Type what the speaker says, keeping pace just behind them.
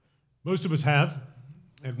Most of us have,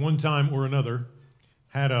 at one time or another,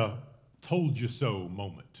 had a told you so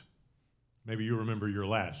moment. Maybe you remember your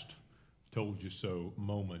last told you so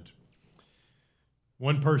moment.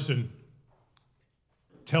 One person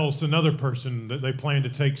tells another person that they plan to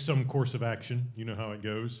take some course of action. You know how it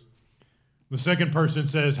goes. The second person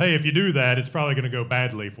says, hey, if you do that, it's probably going to go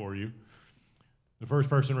badly for you. The first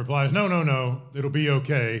person replies, no, it'll be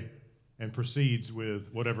okay, and proceeds with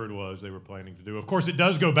whatever it was they were planning to do. Of course, it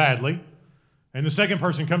does go badly, and the second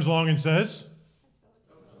person comes along and says,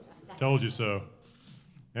 told you so.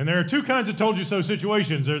 And there are two kinds of told you so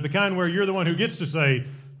situations. There's the kind where you're the one who gets to say,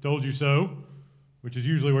 told you so, which is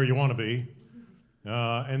usually where you want to be.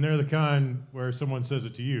 And they're the kind where someone says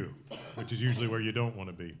it to you, which is usually where you don't want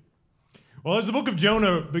to be. Well, as the book of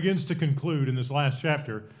Jonah begins to conclude in this last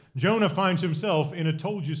chapter, Jonah finds himself in a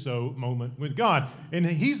told you so moment with God. And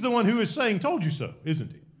he's the one who is saying, told you so,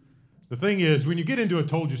 isn't he? The thing is, when you get into a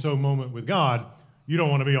told you so moment with God, you don't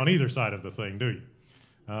want to be on either side of the thing, do you?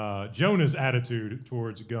 Jonah's attitude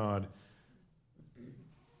towards God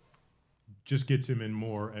just gets him in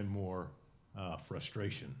more and more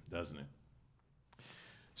frustration, doesn't it?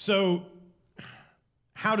 So,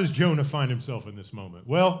 how does Jonah find himself in this moment?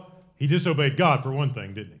 Well, he disobeyed God for one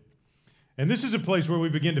thing, didn't he? And this is a place where we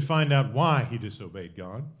begin to find out why he disobeyed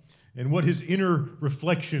God and what his inner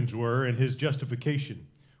reflections were and his justification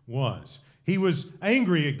was. He was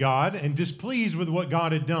angry at God and displeased with what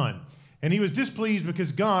God had done. And he was displeased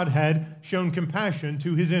because God had shown compassion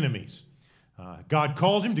to his enemies. God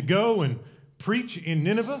called him to go and preach in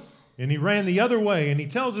Nineveh, and he ran the other way. And he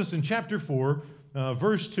tells us in chapter 4,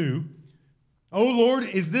 verse 2, "O Lord,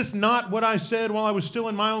 is this not what I said while I was still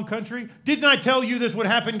in my own country? Didn't I tell you this would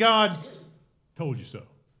happen, God? Told you so."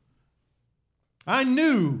 I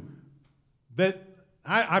knew that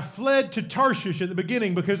I fled to Tarshish at the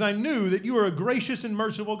beginning because I knew that you are a gracious and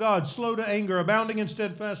merciful God, slow to anger, abounding in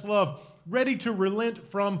steadfast love, ready to relent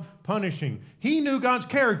from punishing. He knew God's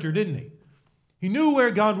character, didn't he? He knew where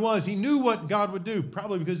God was. He knew what God would do,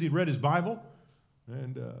 probably because he'd read his Bible.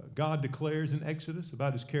 And God declares in Exodus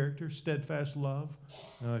about his character, steadfast love,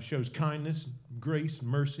 shows kindness, grace,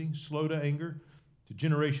 mercy, slow to anger, to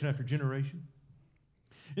generation after generation.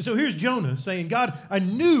 And so here's Jonah saying, God, I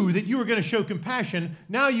knew that you were going to show compassion.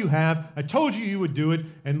 Now you have. I told you you would do it.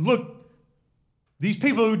 And look, these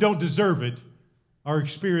people who don't deserve it are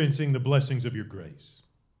experiencing the blessings of your grace.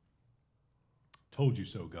 Told you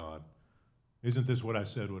so, God. Isn't this what I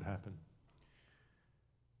said would happen?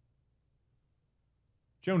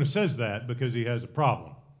 Jonah says that because he has a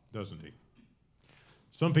problem, doesn't he?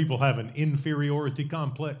 Some people have an inferiority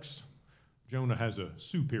complex. Jonah has a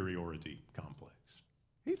superiority complex.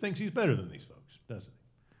 He thinks he's better than these folks, doesn't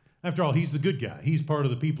he? After all, he's the good guy. He's part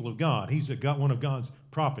of the people of God. He's got one of God's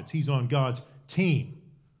prophets. He's on God's team.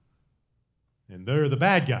 And they're the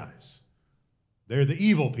bad guys. They're the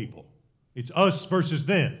evil people. It's us versus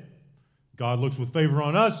them. God looks with favor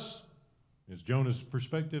on us, is Jonah's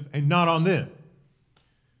perspective, and not on them.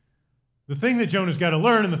 The thing that Jonah's got to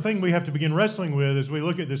learn, and the thing we have to begin wrestling with as we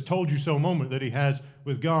look at this told you so moment that he has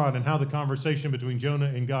with God and how the conversation between Jonah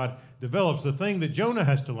and God develops, the thing that Jonah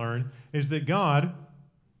has to learn is that God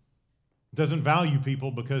doesn't value people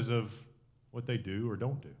because of what they do or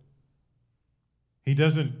don't do. He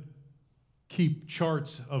doesn't keep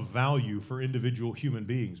charts of value for individual human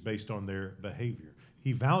beings based on their behavior.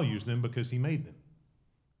 He values them because he made them.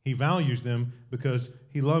 He values them because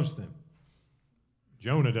he loves them.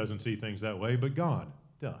 Jonah doesn't see things that way, but God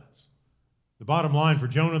does. The bottom line for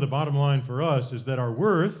Jonah, the bottom line for us, is that our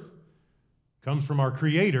worth comes from our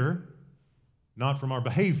Creator, not from our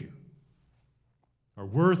behavior. Our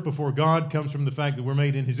worth before God comes from the fact that we're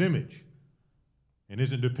made in His image and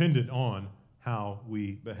isn't dependent on how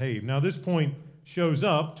we behave. Now, this point shows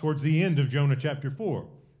up towards the end of Jonah chapter 4.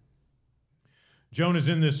 Jonah's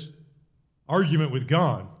in this argument with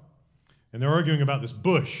God, and they're arguing about this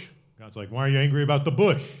bush. God's like, why are you angry about the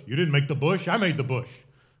bush? You didn't make the bush. I made the bush.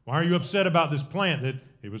 Why are you upset about this plant that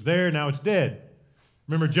it was there, now it's dead?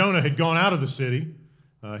 Remember, Jonah had gone out of the city.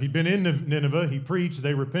 He'd been in Nineveh. He preached.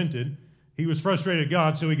 They repented. He was frustrated at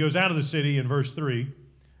God, so he goes out of the city in verse 3,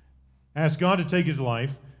 asks God to take his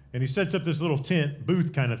life, and he sets up this little tent,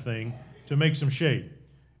 booth kind of thing, to make some shade.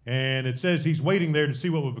 And it says he's waiting there to see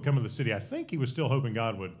what would become of the city. I think he was still hoping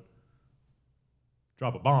God would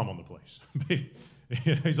drop a bomb on the place.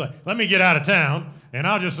 He's like, let me get out of town, and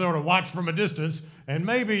I'll just sort of watch from a distance, and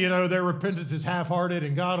maybe, their repentance is half-hearted,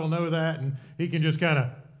 and God will know that, and he can just kind of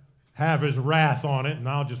have his wrath on it, and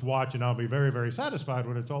I'll just watch, and I'll be very, very satisfied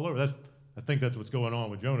when it's all over. I think that's what's going on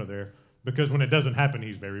with Jonah there, because when it doesn't happen,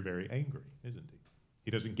 he's very, very angry, isn't he?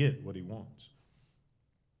 He doesn't get what he wants.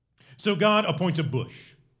 So God appoints a bush,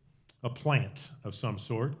 a plant of some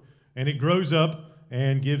sort, and it grows up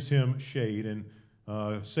and gives him shade and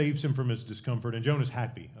saves him from his discomfort. And Jonah's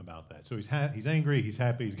happy about that. So he's angry, he's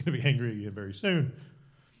happy, he's going to be angry again very soon.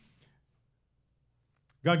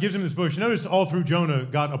 God gives him this bush. Notice all through Jonah,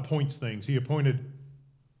 God appoints things. He appointed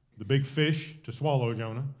the big fish to swallow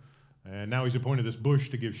Jonah, and now he's appointed this bush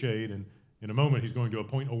to give shade, and in a moment he's going to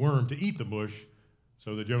appoint a worm to eat the bush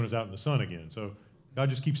so that Jonah's out in the sun again. So God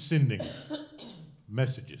just keeps sending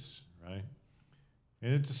messages, right?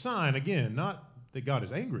 And it's a sign, again, not that God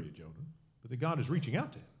is angry at Jonah, but that God is reaching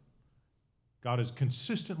out to him. God is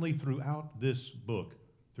consistently throughout this book,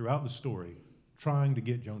 throughout the story, trying to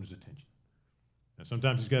get Jonah's attention. Now,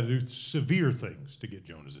 sometimes he's got to do severe things to get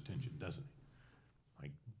Jonah's attention, doesn't he?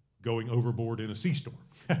 Like going overboard in a sea storm,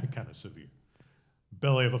 kind of severe.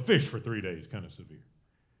 Belly of a fish for 3 days, kind of severe.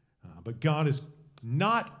 But God is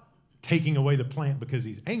not taking away the plant because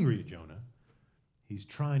he's angry at Jonah. He's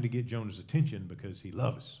trying to get Jonah's attention because he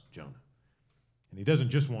loves Jonah. And he doesn't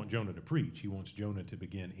just want Jonah to preach. He wants Jonah to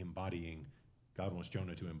begin embodying, God wants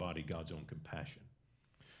Jonah to embody God's own compassion.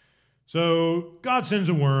 So God sends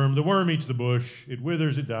a worm. The worm eats the bush. It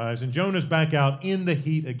withers, it dies, and Jonah's back out in the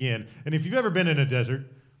heat again. And if you've ever been in a desert,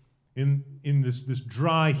 in this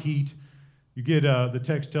dry heat, you get, the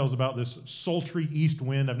text tells about this sultry east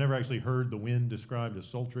wind. I've never actually heard the wind described as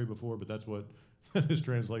sultry before, but that's what this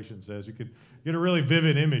translation says. You could get a really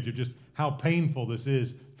vivid image of just how painful this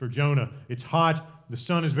is for Jonah. It's hot. The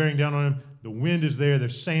sun is bearing down on him. The wind is there.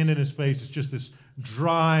 There's sand in his face. It's just this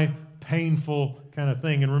dry, painful kind of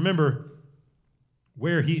thing. And remember,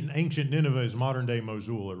 where in ancient Nineveh is modern-day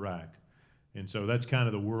Mosul, Iraq. And so that's kind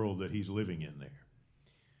of the world that he's living in there.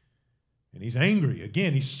 And he's angry.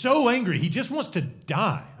 Again, he's so angry. He just wants to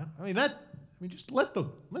die. Just let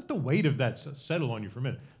the weight of that settle on you for a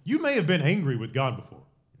minute. You may have been angry with God before.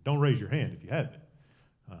 Don't raise your hand if you have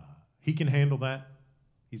been. He can handle that.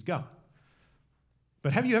 He's God.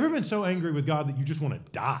 But have you ever been so angry with God that you just want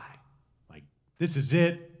to die? Like, this is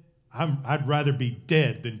it. I'd rather be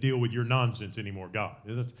dead than deal with your nonsense anymore, God.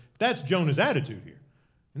 That's Jonah's attitude here.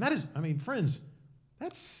 And that is, friends,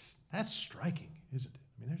 that's striking, isn't it?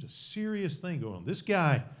 There's a serious thing going on. This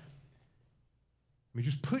guy,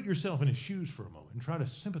 just put yourself in his shoes for a moment and try to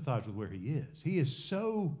sympathize with where he is. He is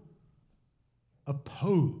so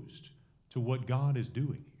opposed to what God is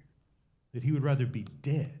doing here that he would rather be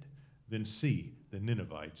dead than see the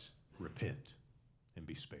Ninevites repent and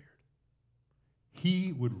be spared.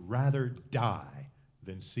 He would rather die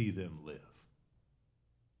than see them live.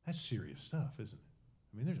 That's serious stuff, isn't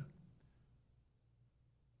it?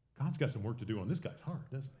 God's got some work to do on this guy's heart,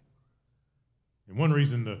 doesn't he? And one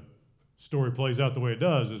reason the story plays out the way it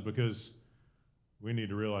does is because we need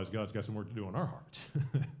to realize God's got some work to do on our hearts,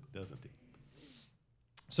 doesn't he?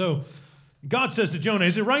 So God says to Jonah,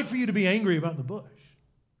 is it right for you to be angry about the bush?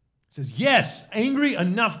 He says, yes, angry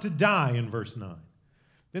enough to die in verse 9.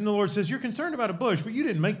 Then the Lord says, you're concerned about a bush, but you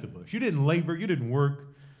didn't make the bush. You didn't labor. You didn't work.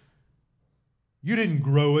 You didn't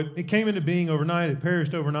grow it. It came into being overnight. It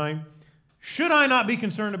perished overnight. Should I not be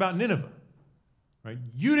concerned about Nineveh? Right?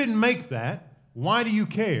 You didn't make that. Why do you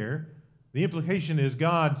care? The implication is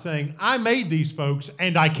God saying, I made these folks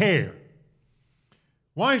and I care.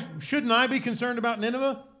 Why shouldn't I be concerned about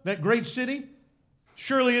Nineveh, that great city?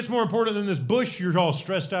 Surely it's more important than this bush you're all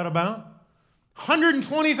stressed out about.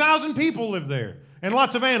 120,000 people live there and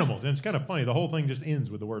lots of animals. And it's kind of funny. The whole thing just ends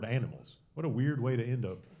with the word animals. What a weird way to end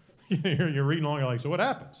up. You're reading along, you're like, so what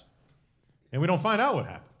happens? And we don't find out what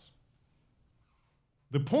happens.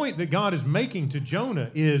 The point that God is making to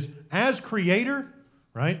Jonah is, as creator,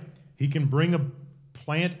 right, he can bring a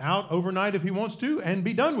plant out overnight if he wants to and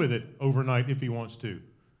be done with it overnight if he wants to.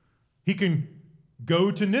 He can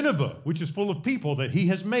go to Nineveh, which is full of people that he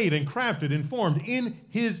has made and crafted and formed in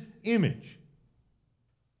his image.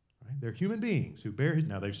 Right? They're human beings who bear his...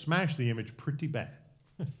 Now, they've smashed the image pretty bad.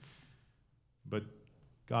 But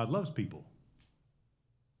God loves people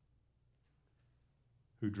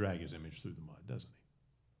who drag his image through the mud, doesn't he?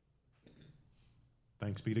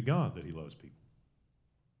 Thanks be to God that he loves people,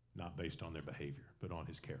 not based on their behavior, but on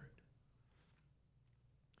his character.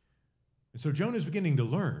 And so Jonah is beginning to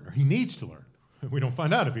learn, or he needs to learn. We don't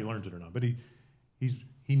find out if he learns it or not, but he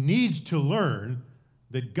needs to learn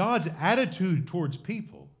that God's attitude towards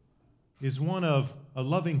people is one of a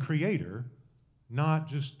loving creator, not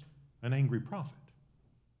just an angry prophet.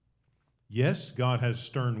 Yes, God has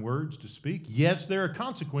stern words to speak. Yes, there are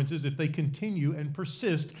consequences if they continue and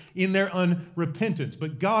persist in their unrepentance.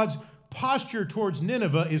 But God's posture towards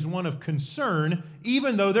Nineveh is one of concern,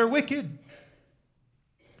 even though they're wicked.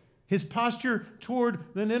 His posture toward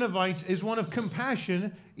the Ninevites is one of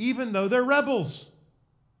compassion, even though they're rebels.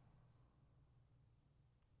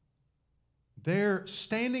 Their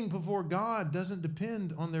standing before God doesn't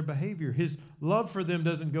depend on their behavior. His love for them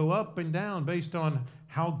doesn't go up and down based on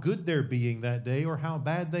how good they're being that day or how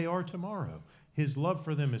bad they are tomorrow. His love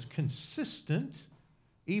for them is consistent,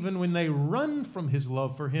 even when they run from His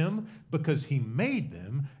love for Him, because He made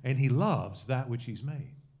them and He loves that which He's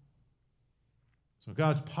made. So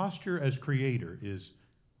God's posture as creator is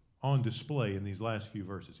on display in these last few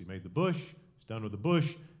verses. He made the bush. He's done with the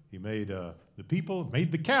bush. He made the people,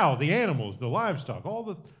 made the cow, the animals, the livestock.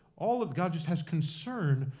 All of God just has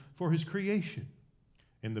concern for His creation.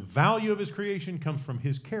 And the value of His creation comes from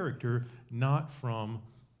His character, not from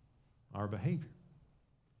our behavior.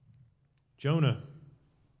 Jonah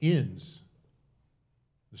ends,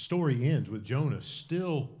 the story ends with Jonah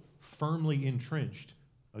still firmly entrenched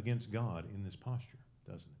against God in this posture,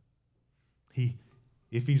 doesn't it?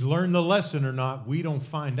 If he's learned the lesson or not, we don't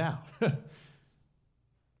find out.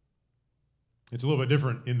 It's a little bit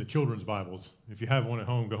different in the children's Bibles. If you have one at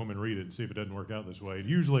home, go home and read it and see if it doesn't work out this way.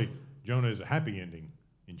 Usually, Jonah is a happy ending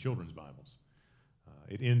in children's Bibles.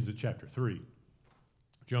 It ends at chapter 3.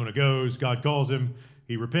 Jonah goes, God calls him,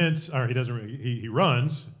 he repents, or he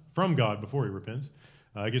runs from God before he repents.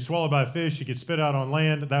 He gets swallowed by a fish, he gets spit out on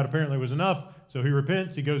land. That apparently was enough, so he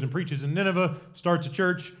repents. He goes and preaches in Nineveh, starts a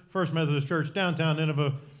church, First Methodist Church, downtown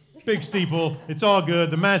Nineveh. Big steeple, it's all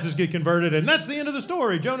good, the masses get converted, and that's the end of the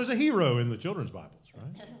story. Jonah's a hero in the children's Bibles,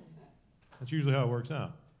 right? That's usually how it works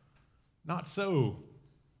out. Not so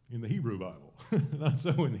in the Hebrew Bible, not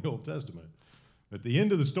so in the Old Testament. At the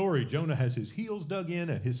end of the story, Jonah has his heels dug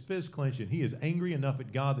in and his fists clenched, and he is angry enough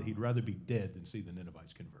at God that he'd rather be dead than see the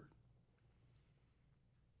Ninevites convert.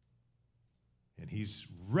 And he's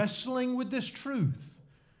wrestling with this truth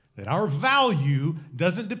that our value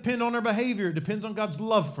doesn't depend on our behavior. It depends on God's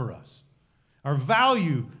love for us. Our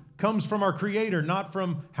value comes from our Creator, not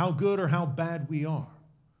from how good or how bad we are.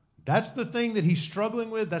 That's the thing that he's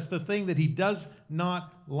struggling with. That's the thing that he does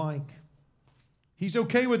not like. He's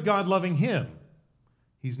okay with God loving him.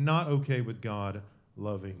 He's not okay with God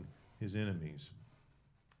loving his enemies.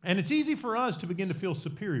 And it's easy for us to begin to feel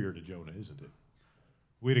superior to Jonah, isn't it?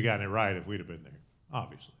 We'd have gotten it right if we'd have been there,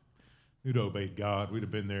 obviously. We'd have obeyed God. We'd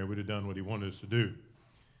have been there. We'd have done what he wanted us to do.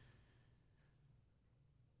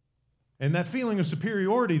 And that feeling of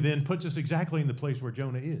superiority then puts us exactly in the place where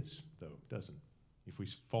Jonah is, though, doesn't it? If we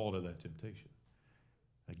fall to that temptation.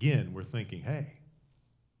 Again, we're thinking, hey,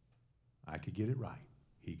 I could get it right.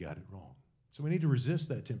 He got it wrong. So we need to resist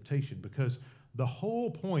that temptation, because the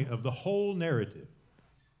whole point of the whole narrative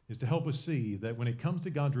is to help us see that when it comes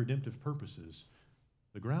to God's redemptive purposes,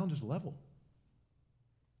 the ground is level.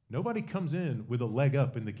 Nobody comes in with a leg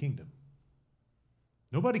up in the kingdom.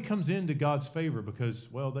 Nobody comes into God's favor because,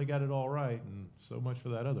 well, they got it all right, and so much for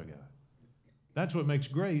that other guy. That's what makes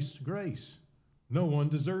grace, grace. No one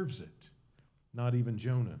deserves it, not even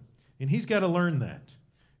Jonah. And he's got to learn that.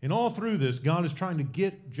 And all through this, God is trying to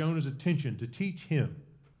get Jonah's attention to teach him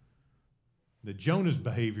that Jonah's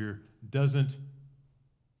behavior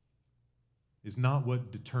is not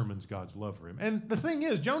what determines God's love for him. And the thing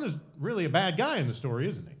is, Jonah's really a bad guy in the story,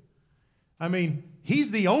 isn't he? I mean, he's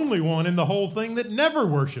the only one in the whole thing that never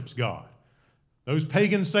worships God. Those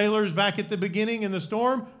pagan sailors back at the beginning in the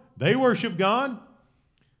storm, they worship God.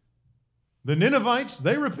 The Ninevites,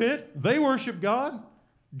 they repent, they worship God.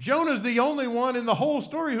 Jonah's the only one in the whole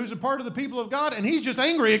story who's a part of the people of God, and he's just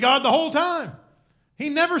angry at God the whole time. He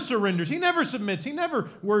never surrenders. He never submits. He never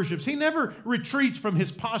worships. He never retreats from his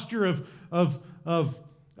posture of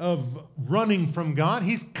running from God.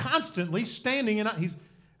 He's constantly standing and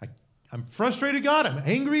I'm frustrated, God. I'm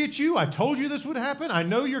angry at you. I told you this would happen. I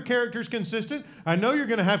know your character's consistent. I know you're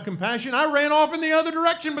going to have compassion. I ran off in the other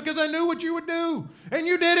direction because I knew what you would do. And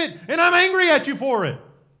you did it. And I'm angry at you for it.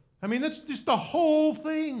 I mean, that's just the whole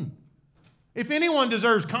thing. If anyone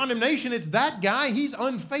deserves condemnation, it's that guy. He's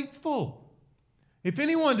unfaithful. If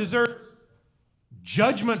anyone deserves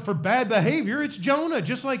judgment for bad behavior, it's Jonah,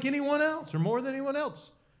 just like anyone else, or more than anyone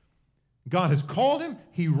else. God has called him.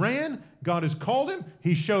 He ran. God has called him.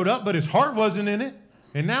 He showed up, but his heart wasn't in it.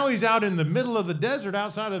 And now he's out in the middle of the desert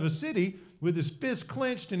outside of a city with his fist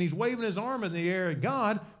clenched, and he's waving his arm in the air at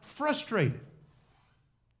God, frustrated.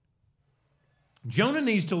 Jonah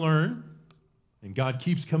needs to learn, and God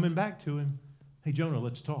keeps coming back to him. Hey, Jonah,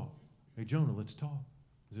 let's talk. Hey, Jonah, let's talk.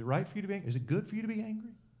 Is it right for you to be angry? Is it good for you to be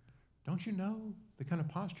angry? Don't you know the kind of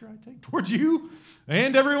posture I take towards you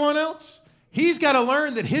and everyone else? He's got to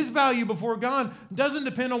learn that his value before God doesn't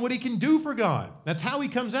depend on what he can do for God. That's how he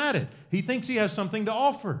comes at it. He thinks he has something to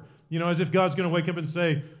offer. You know, as if God's going to wake up and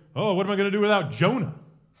say, oh, what am I going to do without Jonah?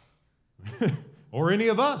 Or any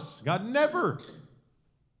of us. God never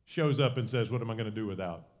shows up and says, what am I going to do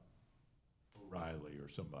without O'Reilly or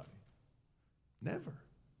somebody? Never.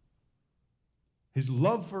 His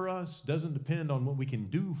love for us doesn't depend on what we can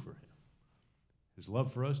do for him. His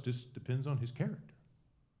love for us just depends on his character.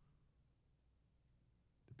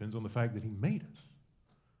 Depends on the fact that he made us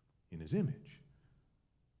in his image.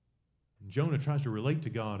 And Jonah tries to relate to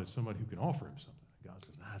God as somebody who can offer him something. God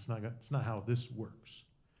says, nah, it's not how this works.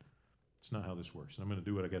 It's not how this works. And I'm going to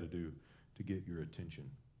do what I got to do to get your attention.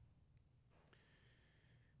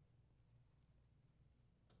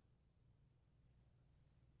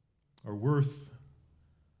 Our worth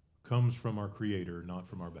comes from our Creator, not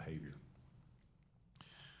from our behavior.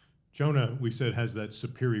 Jonah, we said, has that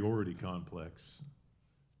superiority complex.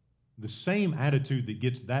 The same attitude that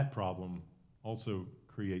gets that problem also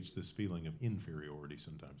creates this feeling of inferiority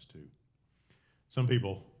sometimes too. Some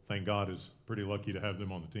people, thank God, is pretty lucky to have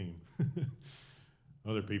them on the team.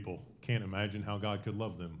 Other people can't imagine how God could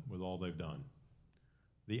love them with all they've done.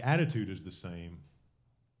 The attitude is the same,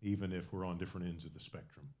 even if we're on different ends of the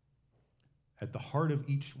spectrum. At the heart of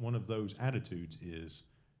each one of those attitudes is,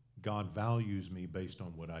 God values me based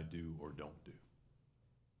on what I do or don't do.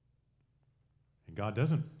 And God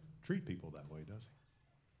doesn't treat people that way, does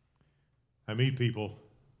he? I meet people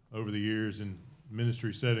over the years in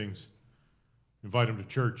ministry settings, invite them to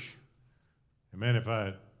church. And man, if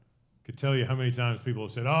I could tell you how many times people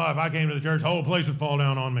have said, oh, if I came to the church, the whole place would fall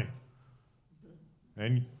down on me.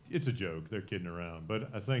 And it's a joke, they're kidding around. But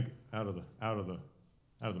I think out of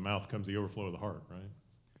the mouth comes the overflow of the heart, right?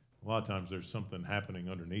 A lot of times there's something happening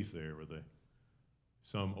underneath there with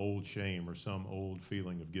some old shame or some old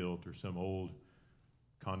feeling of guilt or some old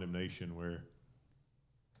condemnation where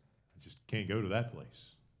I just can't go to that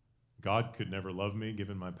place. God could never love me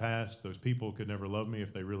given my past. Those people could never love me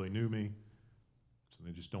if they really knew me. So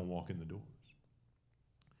they just don't walk in the doors.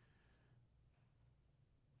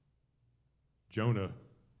 Jonah,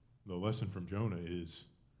 the lesson from Jonah is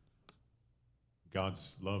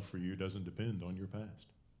God's love for you doesn't depend on your past.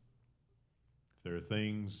 If there are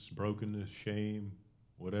things, brokenness, shame,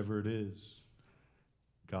 whatever it is,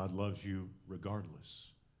 God loves you regardless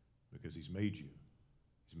because he's made you.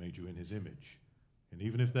 He's made you in his image. And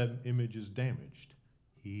even if that image is damaged,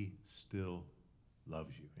 he still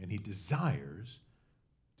loves you. And he desires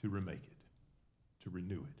to remake it, to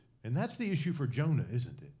renew it. And that's the issue for Jonah,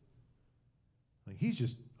 isn't it? Like he's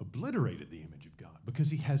just obliterated the image of God because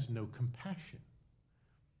he has no compassion.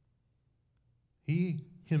 He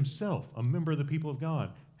himself, a member of the people of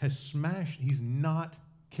God, he's not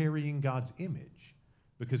carrying God's image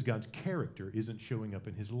because God's character isn't showing up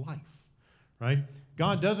in his life, right?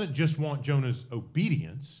 God doesn't just want Jonah's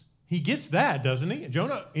obedience. He gets that, doesn't he?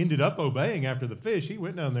 Jonah ended up obeying after the fish. He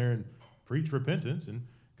went down there and preached repentance, and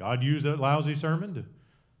God used that lousy sermon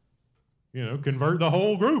to, convert the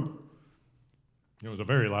whole group. It was a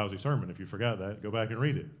very lousy sermon. If you forgot that, go back and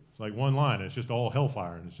read it. It's like one line. It's just all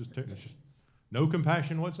hellfire, and it's just no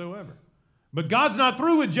compassion whatsoever. But God's not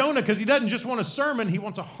through with Jonah because he doesn't just want a sermon. He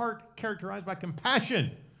wants a heart characterized by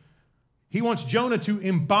compassion. He wants Jonah to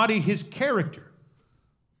embody his character.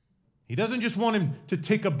 He doesn't just want him to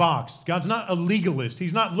tick a box. God's not a legalist.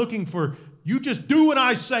 He's not looking for, you just do what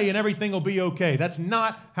I say and everything will be okay. That's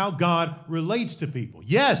not how God relates to people.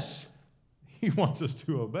 Yes, he wants us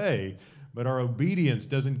to obey, but our obedience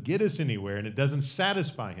doesn't get us anywhere and it doesn't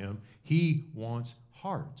satisfy him. He wants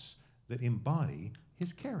hearts that embody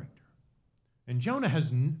his character. And Jonah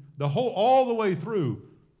has all the way through,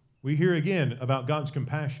 we hear again about God's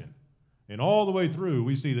compassion. And all the way through,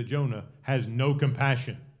 we see that Jonah has no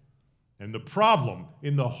compassion. And the problem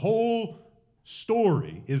in the whole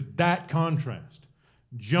story is that contrast.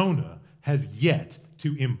 Jonah has yet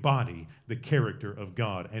to embody the character of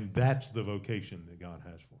God, and that's the vocation that God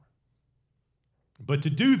has for him. But to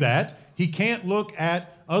do that, he can't look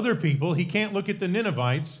at other people, he can't look at the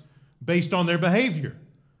Ninevites based on their behavior,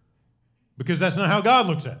 because that's not how God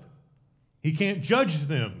looks at them. He can't judge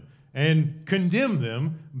them and condemn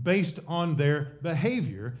them based on their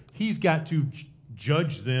behavior. He's got to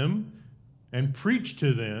judge them and preach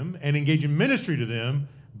to them and engage in ministry to them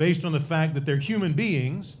based on the fact that they're human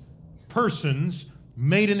beings, persons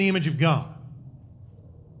made in the image of God,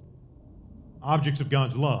 objects of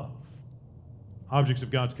God's love, objects of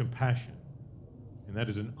God's compassion. And that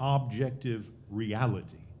is an objective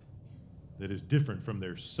reality that is different from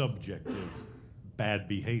their subjective bad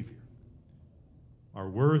behavior. Our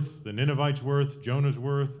worth, the Ninevites' worth, Jonah's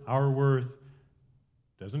worth, our worth,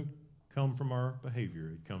 doesn't come from our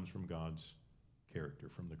behavior. It comes from God's character,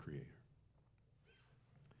 from the Creator.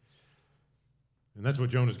 And that's what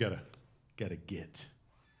Jonah's got to get.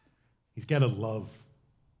 He's got to love.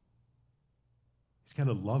 He's got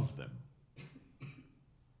to love them,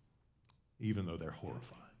 even though they're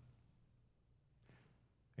horrifying.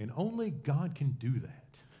 And only God can do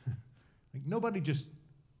that. Like, nobody just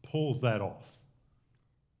pulls that off.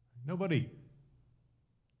 Nobody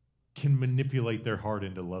can manipulate their heart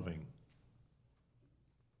into loving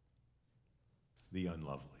the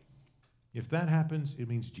unlovely. If that happens, it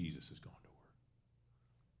means Jesus has gone to work.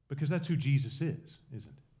 Because that's who Jesus is, isn't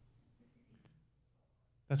it?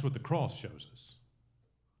 That's what the cross shows us.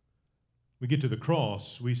 We get to the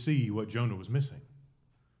cross, we see what Jonah was missing.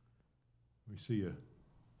 We see a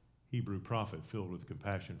Hebrew prophet filled with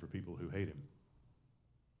compassion for people who hate him.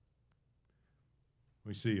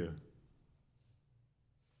 We see a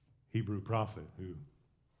Hebrew prophet who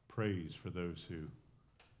prays for those who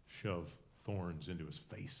shove thorns into his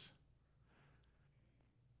face.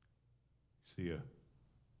 We see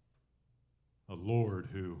a Lord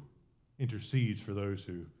who intercedes for those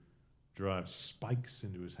who drive spikes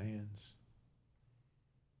into his hands.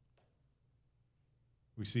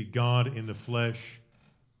 We see God in the flesh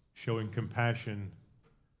showing compassion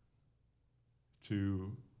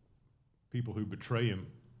to people who betray him.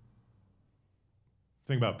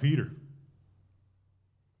 Think about Peter.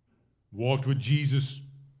 Walked with Jesus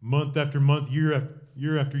month after month, year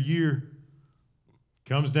after year.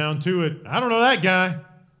 Comes down to it, I don't know that guy.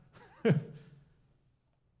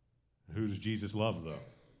 Who does Jesus love, though?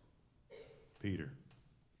 Peter.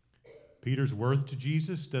 Peter's worth to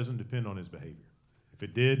Jesus doesn't depend on his behavior. If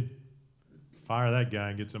it did, fire that guy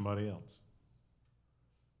and get somebody else.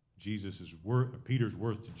 Peter's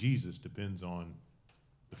worth to Jesus depends on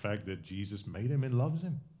the fact that Jesus made him and loves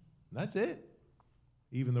him. That's it.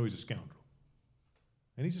 Even though he's a scoundrel.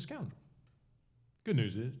 And he's a scoundrel. Good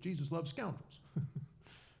news is, Jesus loves scoundrels.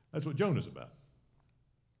 That's what Jonah's about.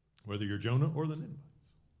 Whether you're Jonah or the Ninevites.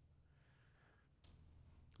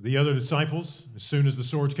 The other disciples, as soon as the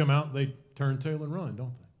swords come out, they turn tail and run,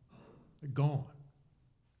 don't they? They're gone.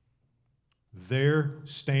 Their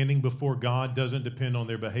standing before God doesn't depend on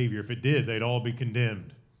their behavior. If it did, they'd all be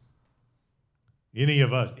condemned. Any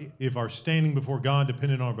of us, if our standing before God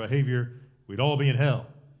depended on our behavior, we'd all be in hell.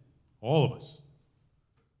 All of us.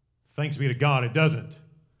 Thanks be to God, it doesn't.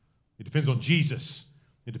 It depends on Jesus.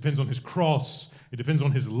 It depends on his cross. It depends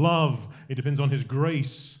on his love. It depends on his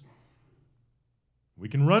grace. We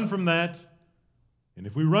can run from that, and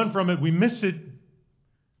if we run from it, we miss it.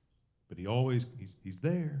 But he's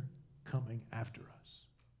there, coming after us.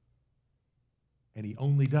 And he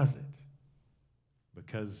only does it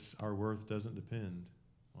because our worth doesn't depend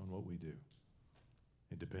on what we do.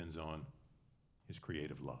 It depends on his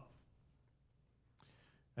creative love.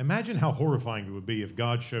 Imagine how horrifying it would be if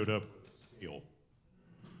God showed up with a scale.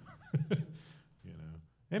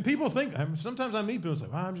 And people think, sometimes I meet people and say,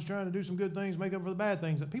 well, I'm just trying to do some good things, make up for the bad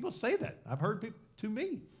things. And people say that. I've heard people to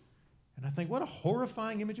me. And I think, what a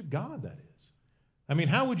horrifying image of God that is. I mean,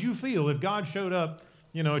 how would you feel if God showed up,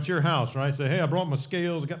 at your house, right? Say, hey, I brought my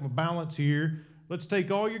scales, I got my balance here. Let's take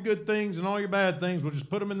all your good things and all your bad things. We'll just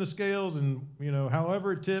put them in the scales and,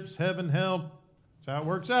 however it tips, heaven, hell, that's how it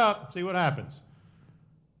works out. See what happens.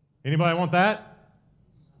 Anybody want that?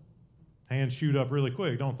 Hands shoot up really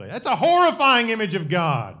quick, don't they? That's a horrifying image of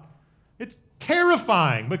God. It's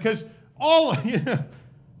terrifying because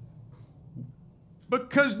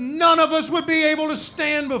because none of us would be able to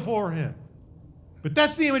stand before him. But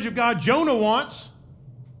that's the image of God Jonah wants,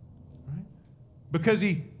 right? Because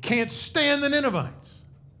he can't stand the Ninevites.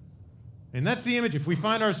 And that's the image, if we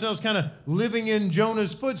find ourselves kind of living in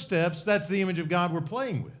Jonah's footsteps, that's the image of God we're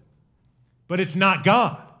playing with. But it's not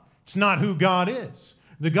God. It's not who God is.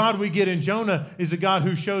 The God we get in Jonah is a God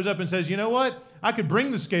who shows up and says, you know what? I could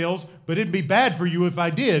bring the scales, but it'd be bad for you if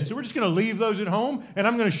I did. So we're just going to leave those at home, and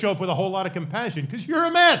I'm going to show up with a whole lot of compassion because you're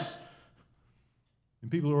a mess.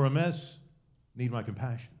 And people who are a mess need my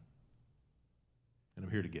compassion. And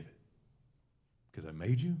I'm here to give it. Because I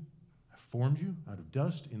made you. I formed you out of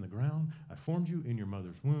dust in the ground. I formed you in your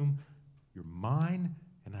mother's womb. You're mine,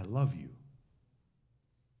 and I love you.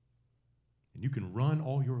 And you can run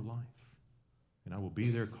all your life. And I will be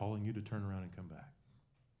there calling you to turn around and come back.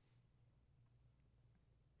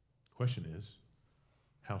 Question is,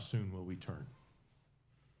 how soon will we turn?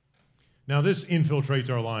 Now, this infiltrates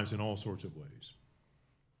our lives in all sorts of ways.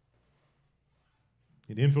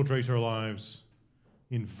 It infiltrates our lives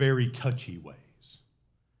in very touchy ways.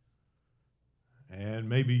 And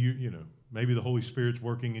maybe maybe the Holy Spirit's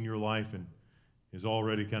working in your life and is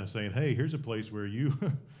already kind of saying, hey, here's a place where you,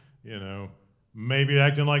 maybe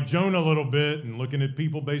acting like Jonah a little bit and looking at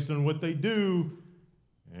people based on what they do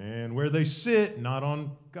and where they sit, not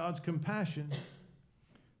on God's compassion.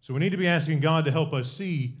 So we need to be asking God to help us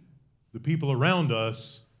see the people around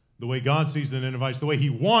us the way God sees the Ninevites, the way He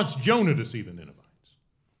wants Jonah to see the Ninevites.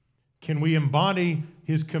 Can we embody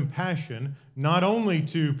His compassion not only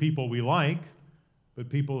to people we like, but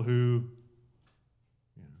people who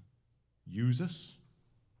use us?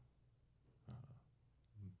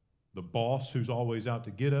 The boss who's always out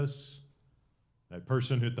to get us, that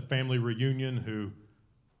person at the family reunion who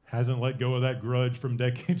hasn't let go of that grudge from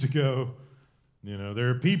decades ago. There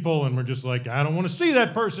are people, and we're just like, I don't want to see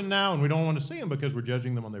that person now, and we don't want to see them because we're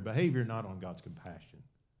judging them on their behavior, not on God's compassion.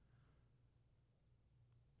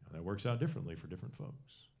 Now, that works out differently for different folks.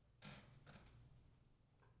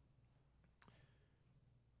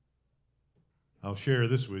 I'll share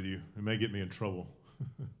this with you. It may get me in trouble.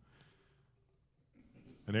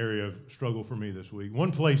 An area of struggle for me this week.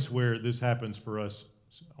 One place where this happens for us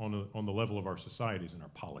on the level of our societies and our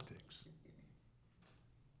politics.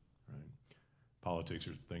 Right? Politics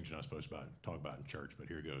are things you're not supposed to talk about in church, but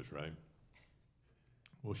here it goes, right?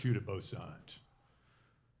 We'll shoot at both sides.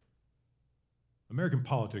 American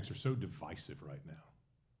politics are so divisive right now.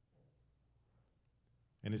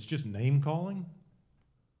 And it's just name-calling.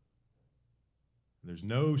 There's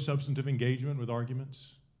no substantive engagement with arguments,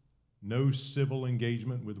 no civil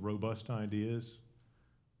engagement with robust ideas.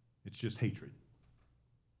 It's just hatred.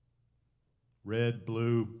 Red,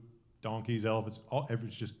 blue, donkeys, elephants,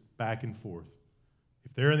 it's just back and forth.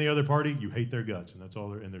 If they're in the other party, you hate their guts, and that's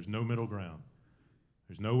all and there's no middle ground.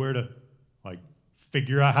 There's nowhere to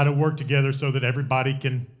figure out how to work together so that everybody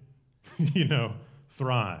can,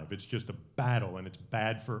 thrive. It's just a battle, and it's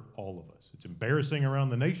bad for all of us. It's embarrassing around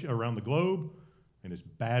the nation, around the globe, and it's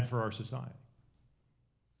bad for our society.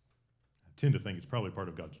 I tend to think it's probably part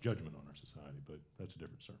of God's judgment on our society, but that's a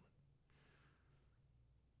different sermon.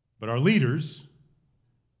 But our leaders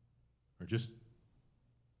are just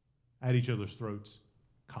at each other's throats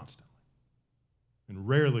constantly. And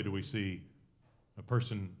rarely do we see a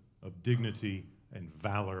person of dignity and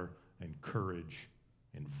valor and courage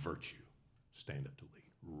and virtue stand up to lead.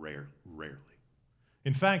 Rarely.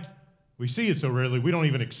 In fact, we see it so rarely, we don't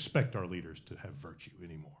even expect our leaders to have virtue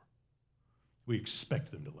anymore. We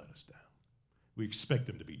expect them to let us down. We expect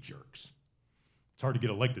them to be jerks. It's hard to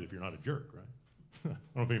get elected if you're not a jerk, right? I don't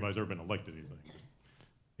know if anybody's ever been elected anything.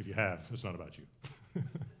 If you have, it's not about you.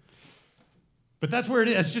 But that's where it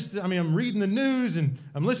is. It's just, I'm reading the news and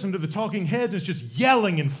I'm listening to the talking heads. It's just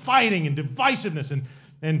yelling and fighting and divisiveness.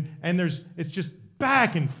 And it's just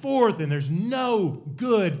back and forth, and there's no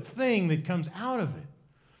good thing that comes out of it.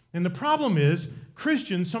 And the problem is,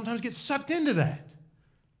 Christians sometimes get sucked into that.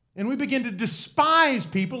 And we begin to despise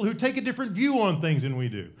people who take a different view on things than we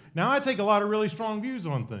do. Now, I take a lot of really strong views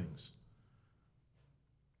on things.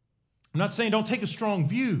 I'm not saying don't take a strong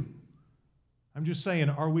view. I'm just saying,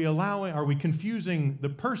 are we confusing the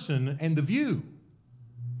person and the view?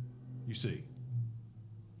 You see.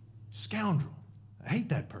 Scoundrel. I hate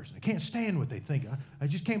that person. I can't stand what they think. I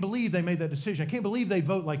just can't believe they made that decision. I can't believe they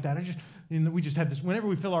vote like that. We just have this, whenever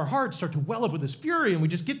we feel our hearts start to well up with this fury and we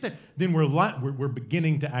just get that, then we're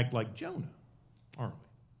beginning to act like Jonah, aren't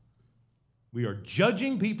we? We are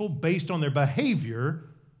judging people based on their behavior,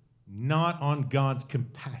 not on God's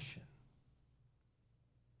compassion.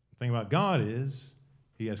 The thing about God is,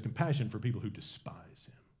 He has compassion for people who despise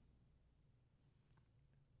Him.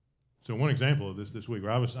 So one example of this week,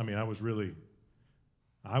 where I was having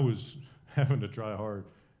to try hard,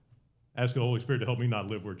 ask the Holy Spirit to help me not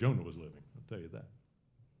live where Jonah was living. I'll tell you that.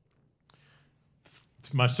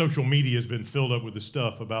 My social media has been filled up with the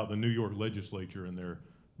stuff about the New York legislature and their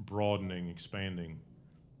expanding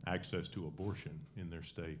access to abortion in their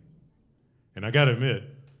state. And I got to admit,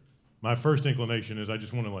 my first inclination is I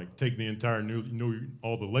just want to take the entire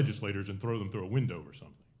all the legislators and throw them through a window or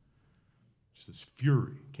something. Just this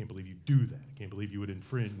fury. Can't believe you do that. I can't believe you would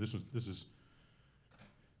infringe.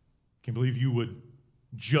 Can't believe you would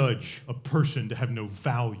judge a person to have no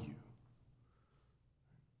value.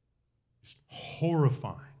 Just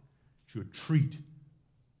horrifying that you would treat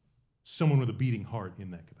someone with a beating heart in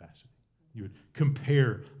that capacity. You would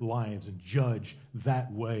compare lives and judge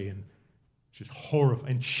that way and just horrify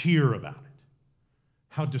and cheer about it.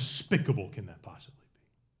 How despicable can that possibly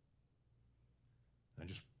be? I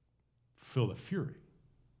just feel the fury.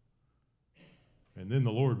 And then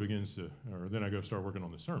the Lord then I go start working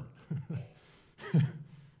on the sermon. And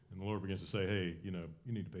the Lord begins to say, hey, you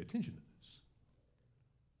need to pay attention to this.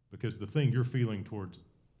 Because the thing you're feeling towards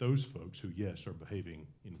those folks who, yes, are behaving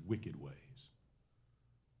in wicked ways,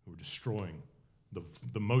 who are destroying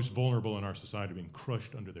the most vulnerable in our society, being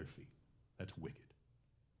crushed under their feet, that's wicked.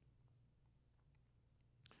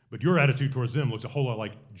 But your attitude towards them looks a whole lot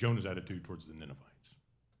like Jonah's attitude towards the Ninevites.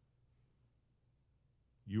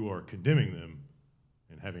 You are condemning them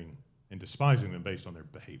and despising them based on their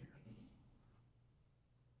behavior.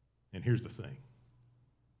 And here's the thing.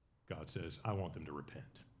 God says, I want them to repent.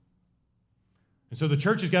 And so the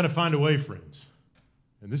church has got to find a way, friends.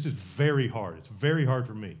 And this is very hard. It's very hard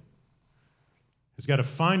for me. It's got to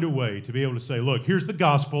find a way to be able to say, look, here's the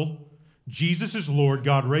gospel. Jesus is Lord.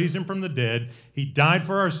 God raised him from the dead. He died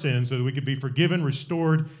for our sins so that we could be forgiven,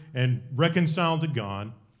 restored, and reconciled to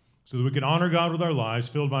God, so that we could honor God with our lives,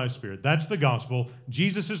 filled by his Spirit. That's the gospel.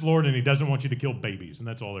 Jesus is Lord, and he doesn't want you to kill babies, and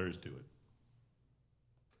that's all there is to it.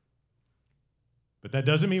 But that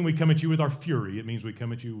doesn't mean we come at you with our fury. It means we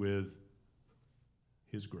come at you with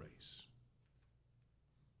his grace.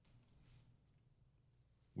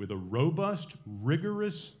 With a robust,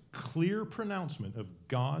 rigorous, clear pronouncement of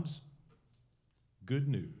God's good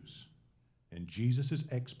news and Jesus'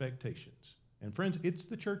 expectations. And friends, it's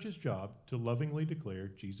the church's job to lovingly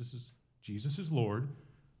declare Jesus is Lord.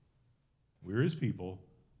 We're his people.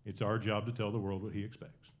 It's our job to tell the world what he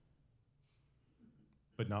expects.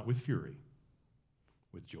 But not with fury,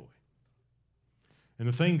 with joy. And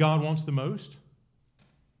the thing God wants the most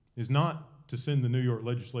is not to send the New York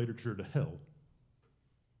legislature to hell.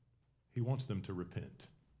 He wants them to repent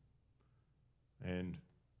and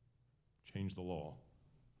change the law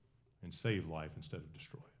and save life instead of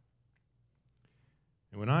destroy it.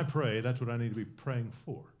 And when I pray, that's what I need to be praying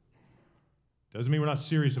for. Doesn't mean we're not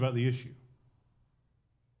serious about the issue.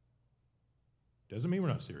 Doesn't mean we're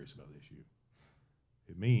not serious about the issue.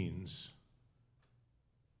 It means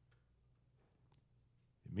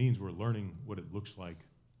we're learning what it looks like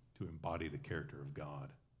to embody the character of God.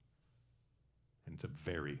 And it's a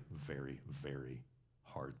very, very, very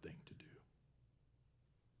hard thing to do.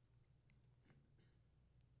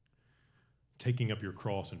 Taking up your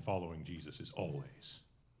cross and following Jesus is always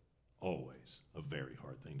a very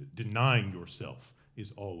hard thing to do. Denying yourself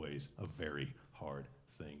is always a very hard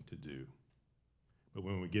thing to do. But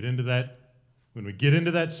when we get into that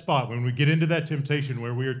spot, when we get into that temptation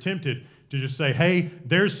where we are tempted to just say, hey,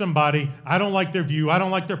 there's somebody, I don't like their view, I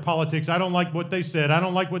don't like their politics, I don't like what they said, I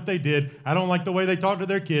don't like what they did, I don't like the way they talk to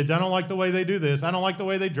their kids, I don't like the way they do this, I don't like the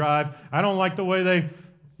way they drive, I don't like the way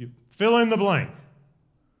you fill in the blank.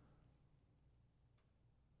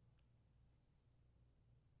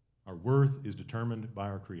 Our worth is determined by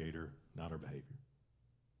our Creator, not our behavior.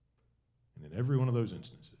 And in every one of those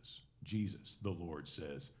instances, Jesus, the Lord,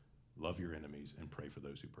 says, love your enemies and pray for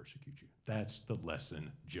those who persecute you. That's the lesson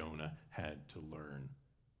Jonah had to learn.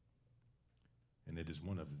 And it is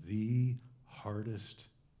one of the hardest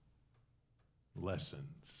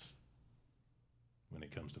lessons when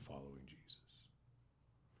it comes to following Jesus.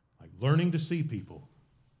 Like learning to see people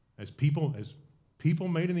as people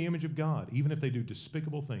made in the image of God, even if they do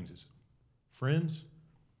despicable things. Friends,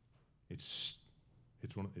 it's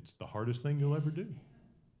the hardest thing you'll ever do.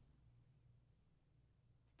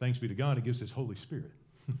 Thanks be to God, he gives his Holy Spirit.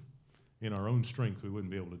 In our own strength, we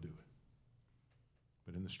wouldn't be able to do it.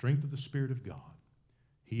 But in the strength of the Spirit of God,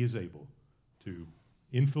 he is able to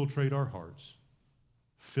infiltrate our hearts,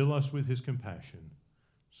 fill us with his compassion,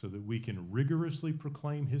 so that we can rigorously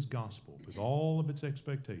proclaim his gospel with all of its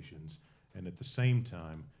expectations, and at the same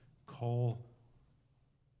time call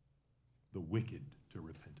the wicked to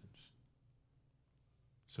repentance,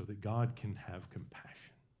 so that God can have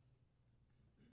compassion